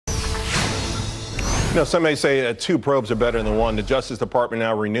Some may say two probes are better than one. The Justice Department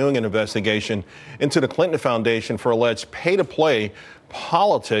now renewing an investigation into the Clinton Foundation for alleged pay-to-play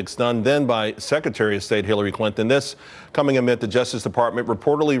politics done then by Secretary of State Hillary Clinton. This coming amid the Justice Department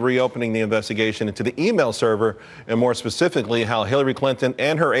reportedly reopening the investigation into the email server and more specifically how Hillary Clinton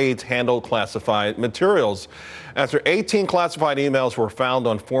and her aides handled classified materials. After 18 classified emails were found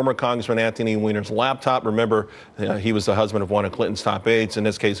on former Congressman Anthony Weiner's laptop. Remember, he was the husband of one of Clinton's top aides, in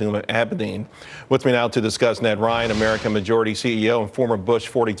this case, Huma Abedin. With me now to discuss Ned Ryan, American Majority CEO and former Bush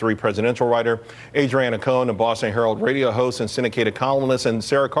 43 presidential writer, Adriana Cohn, a Boston Herald radio host and syndicated columnist, and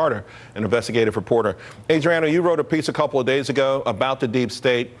Sarah Carter, an investigative reporter. Adriana, you wrote a piece a couple of days ago about the deep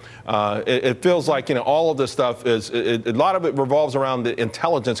state. It feels like, all of this stuff a lot of it revolves around the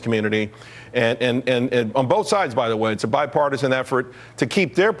intelligence community. And on both sides, by the way, it's a bipartisan effort to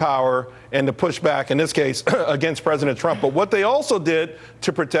keep their power and to push back, in this case, against President Trump. But what they also did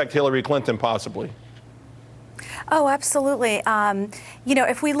to protect Hillary Clinton, possibly. Oh, absolutely.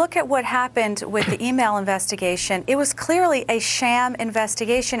 If we look at what happened with the email investigation, it was clearly a sham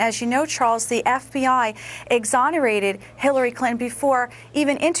investigation. As you know, Charles, the FBI exonerated Hillary Clinton before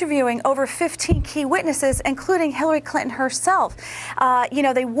even interviewing over 15 key witnesses, including Hillary Clinton herself.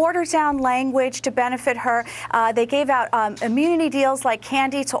 They watered down language to benefit her. They gave out immunity deals like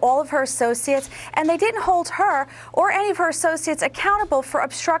candy to all of her associates, and they didn't hold her or any of her associates accountable for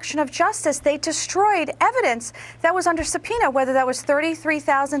obstruction of justice. They destroyed evidence that was under subpoena, whether that was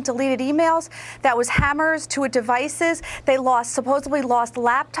 33,000 deleted emails, that was hammers to devices. They supposedly lost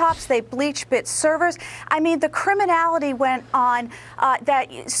laptops. They bleached bit servers. I mean, the criminality went on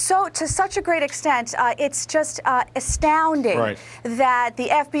to such a great extent. It's just astounding that the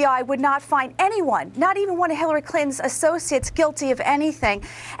FBI would not find anyone, not even one of Hillary Clinton's associates, guilty of anything.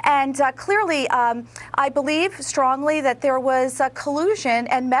 And clearly, I believe strongly that there was collusion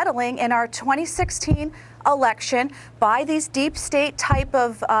and meddling in our 2016 election by these deep state type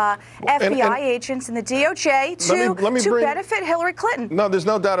of FBI agents in the DOJ to benefit Hillary Clinton. No, there's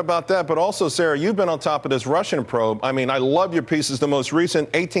no doubt about that. But also, Sarah, you've been on top of this Russian probe. I mean, I love your pieces. The most recent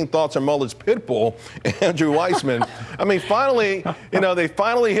 18 Thoughts on Mueller's pit bull, Andrew Weissman. I mean, finally, they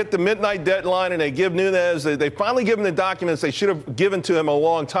finally hit the midnight deadline and they give Nunes, they finally give him the documents they should have given to him a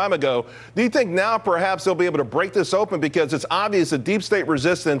long time ago. Do you think now perhaps they'll be able to break this open? Because it's obvious the deep state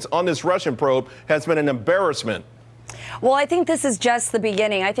resistance on this Russian probe has been an embarrassment. Well, I think this is just the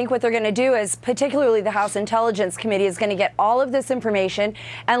beginning. I think what they're going to do is, particularly the House Intelligence Committee, is going to get all of this information.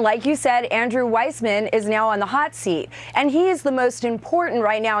 And like you said, Andrew Weissman is now on the hot seat. And he is the most important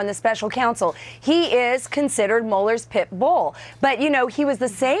right now in the special counsel. He is considered Mueller's pit bull. But, he was the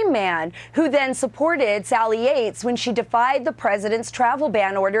same man who then supported Sally Yates when she defied the president's travel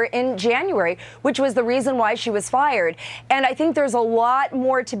ban order in January, which was the reason why she was fired. And I think there's a lot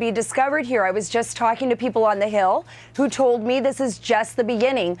more to be discovered here. I was just talking to people on the Hill who told me this is just the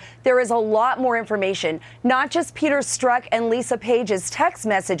beginning. There is a lot more information, not just Peter Strzok and Lisa Page's text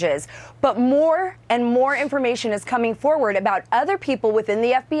messages, but more and more information is coming forward about other people within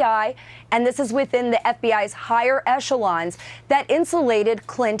the FBI, and this is within the FBI's higher echelons, that insulated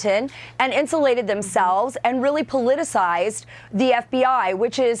Clinton and insulated themselves and really politicized the FBI,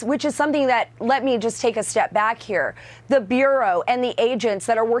 which is something that, let me just take a step back here. The Bureau and the agents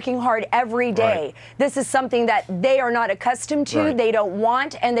that are working hard every day, this is something that they are not accustomed to, they don't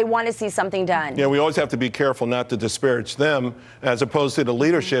want, and they want to see something done. Yeah, we always have to be careful not to disparage them as opposed to the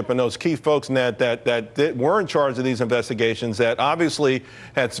leadership and those key folks, Ned, that were in charge of these investigations that obviously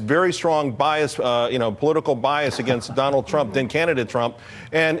had very strong bias, political bias against Donald Trump, then candidate Trump,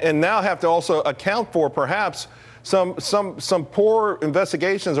 and now have to also account for perhaps some poor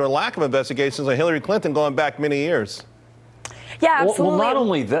investigations or lack of investigations on Hillary Clinton going back many years. Yeah, absolutely. Well, not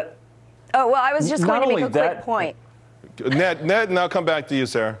only that. Oh, well, I was just going to make a quick point. Ned, and I'll come back to you,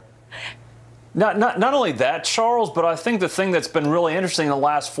 Sarah. Not only that, Charles, but I think the thing that's been really interesting in the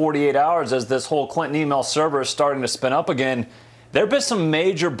last 48 hours as this whole Clinton email server is starting to spin up again, there have been some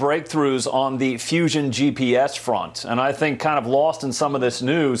major breakthroughs on the Fusion GPS front. And I think kind of lost in some of this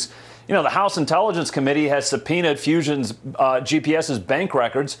news, the House Intelligence Committee has subpoenaed Fusion's GPS's bank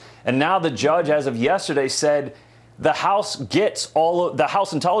records. And now the judge, as of yesterday, said the House the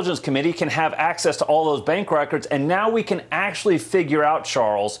House Intelligence Committee can have access to all those bank records. And now we can actually figure out,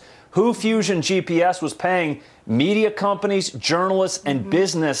 Charles, who Fusion GPS was paying media companies, journalists, and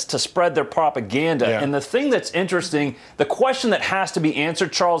business to spread their propaganda. Yeah. And the thing that's interesting, the question that has to be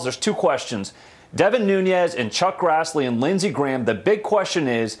answered, Charles, there's two questions. Devin Nunes and Chuck Grassley and Lindsey Graham, the big question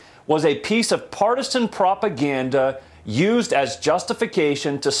is, was a piece of partisan propaganda used as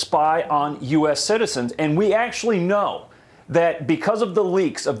justification to spy on U.S. citizens? And we actually know that because of the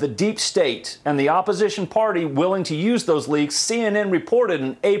leaks of the deep state and the opposition party willing to use those leaks, CNN reported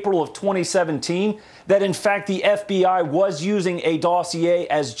in April of 2017 that in fact the FBI was using a dossier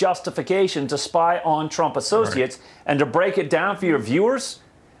as justification to spy on Trump associates. Right. And to break it down for your viewers,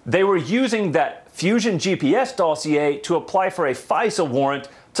 they were using that Fusion GPS dossier to apply for a FISA warrant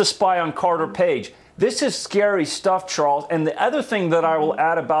to spy on Carter Page. This is scary stuff, Charles. And the other thing that I will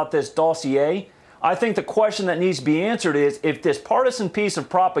add about this dossier, I think the question that needs to be answered is if this partisan piece of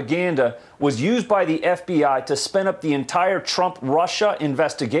propaganda was used by the FBI to spin up the entire Trump-Russia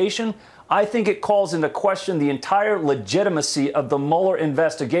investigation, I think it calls into question the entire legitimacy of the Mueller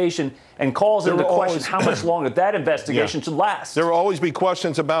investigation and calls into question how much longer that investigation should last. There will always be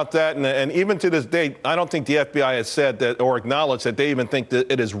questions about that. And even to this day, I don't think the FBI has said that or acknowledged that they even think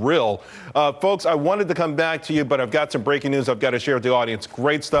that it is real. Folks, I wanted to come back to you, but I've got some breaking news I've got to share with the audience.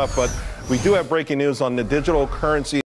 Great stuff. But we do have breaking news on the digital currency